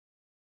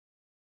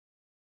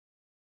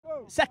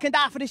Second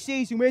half of the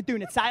season, we're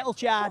doing a title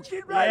charge.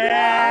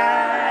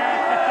 Yeah!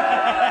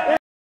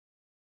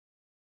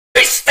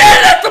 We still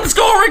let them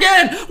score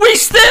again! We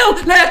still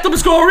let them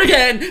score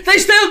again! They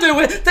still do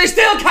it! They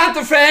still can't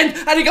defend!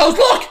 And he goes,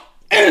 look!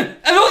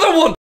 Another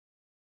one!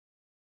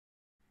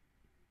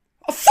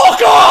 Oh,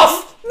 fuck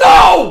off!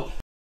 No!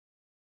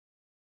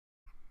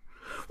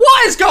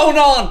 What is going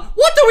on?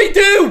 What do we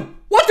do?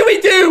 What do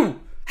we do?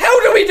 How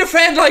do we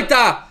defend like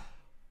that?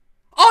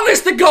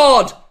 Honest to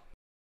God!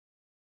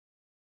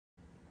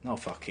 No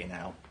fucking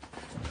hell.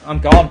 I'm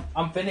gone.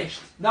 I'm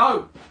finished.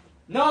 No!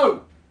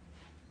 No!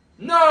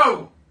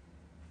 No!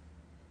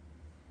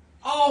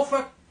 Oh,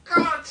 for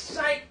God's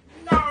sake,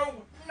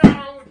 no!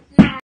 No!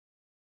 No!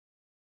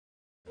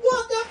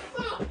 What the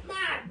fuck,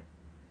 man?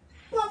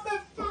 What the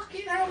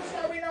fucking hell's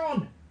going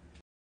on?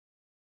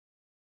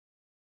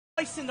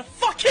 Ice in the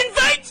fucking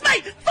veins,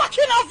 mate!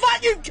 Fucking have that,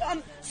 you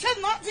cunt!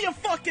 Send that to your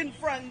fucking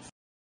friends!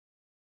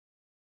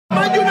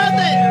 Man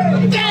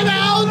United! Get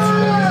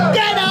out!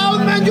 Get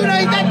out, Man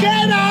United!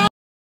 Get out!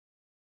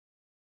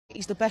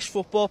 He's the best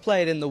football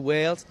player in the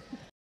world.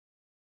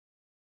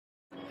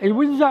 He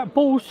wins that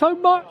ball so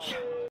much.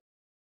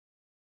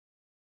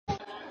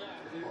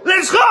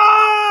 Let's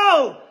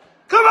go!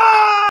 Come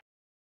on!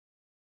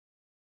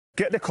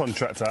 Get the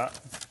contract out,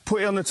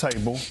 put it on the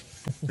table,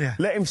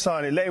 let him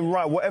sign it, let him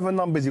write whatever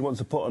numbers he wants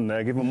to put on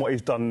there, give him what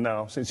he's done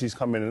now since he's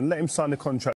come in, and let him sign the contract.